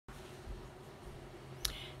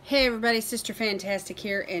Hey everybody, Sister Fantastic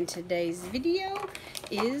here, and today's video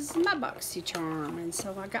is my Boxy Charm. And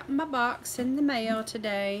so I got my box in the mail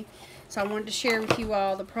today, so I wanted to share with you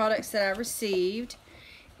all the products that I received.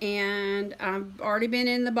 And I've already been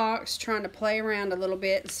in the box trying to play around a little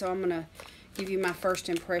bit, so I'm going to give you my first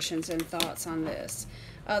impressions and thoughts on this.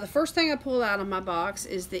 The first thing I pulled out of my box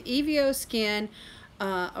is the EVIO Skin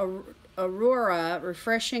Aurora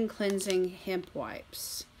Refreshing Cleansing Hemp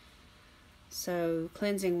Wipes. So,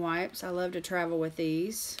 cleansing wipes. I love to travel with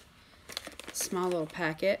these. Small little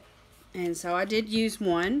packet. And so I did use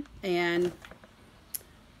one, and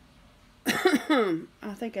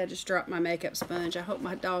I think I just dropped my makeup sponge. I hope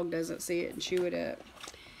my dog doesn't see it and chew it up.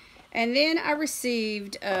 And then I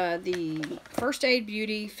received the First Aid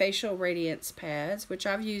Beauty Facial Radiance Pads, which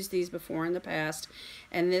I've used these before in the past.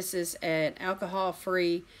 And this is an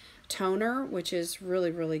alcohol-free toner, which is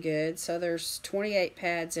really, really good. So there's 28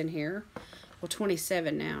 pads in here. Well,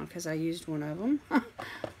 27 now because I used one of them.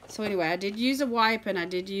 So anyway, I did use a wipe and I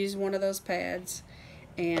did use one of those pads.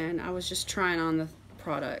 And I was just trying on the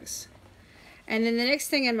products. And then the next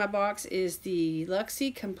thing in my box is the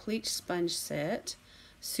Luxie Complete Sponge Set.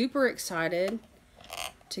 Super excited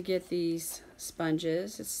to get these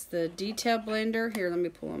sponges. It's the Detail Blender. Here, let me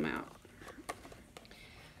pull them out.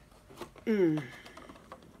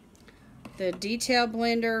 The Detail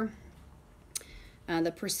Blender,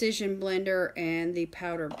 the Precision Blender, and the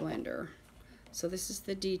Powder Blender. So this is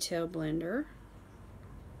the Detail Blender.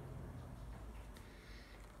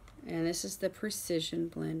 And this is the Precision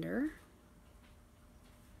Blender.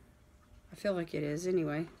 I feel like it is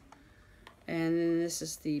anyway. And then this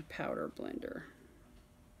is the Powder Blender.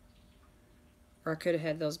 Or I could have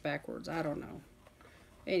had those backwards. I don't know.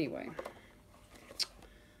 Anyway.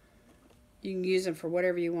 You can use them for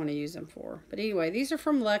whatever you want to use them for. But anyway, these are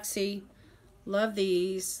from Luxie. Love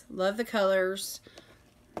these. Love the colors.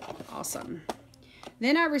 Awesome.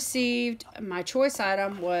 Then I received, my choice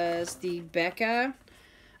item was the BECCA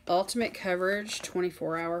Ultimate Coverage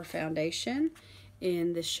 24-Hour Foundation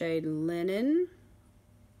in the shade Linen.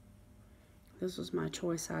 This was my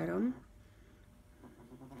choice item.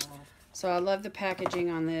 So I love the packaging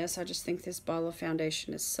on this. I just think this bottle of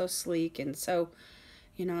foundation is so sleek and so,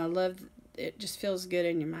 you know, I love, it just feels good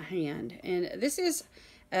in my hand. And this is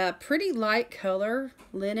a pretty light color,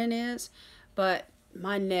 Linen is, but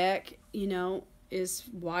my neck, you know, is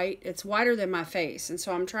white. It's whiter than my face, and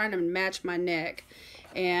so I'm trying to match my neck.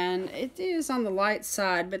 And it is on the light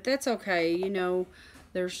side, but that's okay. You know,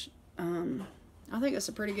 there's, I think it's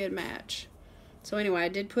a pretty good match. So anyway, I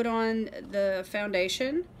did put on the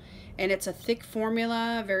foundation, and it's a thick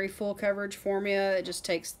formula, very full coverage formula. It just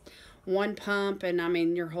takes one pump, and I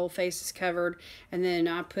mean your whole face is covered. And then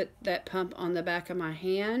I put that pump on the back of my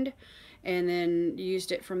hand, and then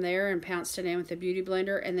used it from there and pounced it in with the Beauty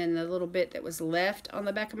Blender. And then the little bit that was left on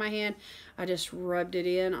the back of my hand, I just rubbed it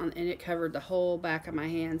in on, and it covered the whole back of my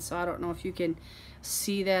hand. So I don't know if you can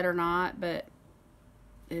see that or not, but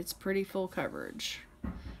it's pretty full coverage.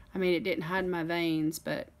 I mean, it didn't hide my veins,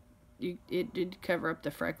 but it did cover up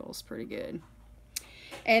the freckles pretty good.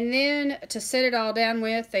 And then to set it all down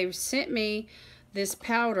with, they sent me this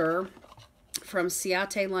powder from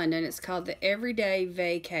Ciate, London. It's called the Everyday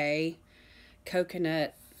Vacay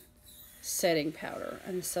Coconut Setting Powder.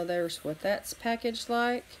 And so there's what that's packaged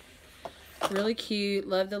like. Really cute.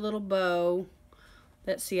 Love the little bow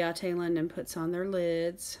that Ciate London puts on their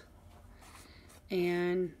lids.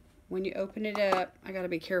 And when you open it up, I gotta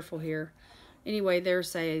be careful here. Anyway,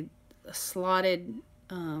 there's a slotted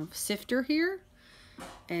sifter here.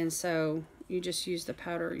 And so you just use the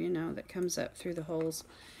powder, you know, that comes up through the holes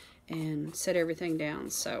and set everything down.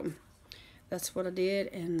 So that's what I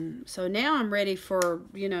did. And so now I'm ready for,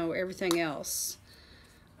 you know, everything else.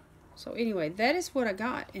 So anyway, that is what I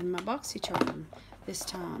got in my Boxy Charm this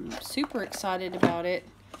time. I'm super excited about it.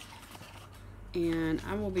 And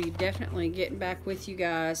I will be definitely getting back with you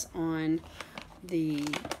guys on the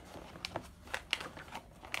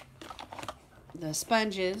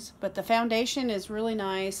sponges, but the foundation is really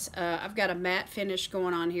nice. I've got a matte finish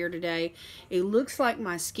going on here today. It looks like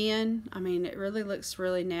my skin. I mean, it really looks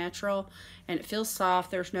really natural, and it feels soft.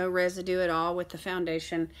 There's no residue at all with the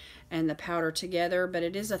foundation and the powder together, but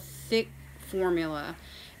it is a thick formula,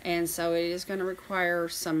 and so it is going to require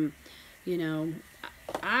some, you know,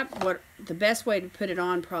 what the best way to put it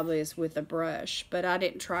on probably is with a brush, but I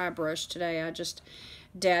didn't try a brush today. I just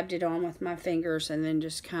dabbed it on with my fingers and then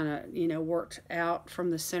just kind of, you know, worked out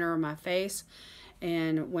from the center of my face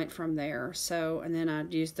and went from there. So, and then I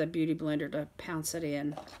used the Beauty Blender to pounce it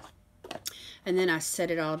in. And then I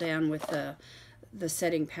set it all down with the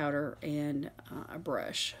setting powder and a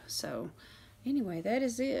brush. So Anyway, that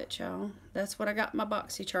is it, y'all. That's what I got my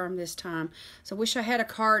Boxy Charm this time. So I wish I had a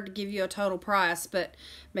card to give you a total price, but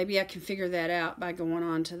maybe I can figure that out by going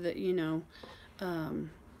on to the, you know,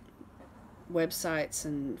 websites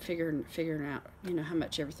and figuring out, you know, how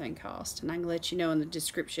much everything costs. And I can let you know in the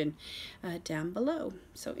description down below.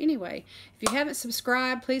 So anyway, if you haven't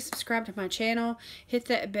subscribed, please subscribe to my channel. Hit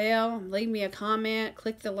that bell, leave me a comment,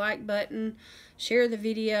 click the like button, share the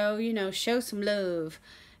video, you know, show some love.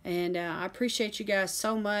 And I appreciate you guys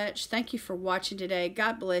so much. Thank you for watching today.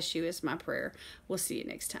 God bless you is my prayer. We'll see you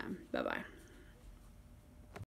next time. Bye-bye.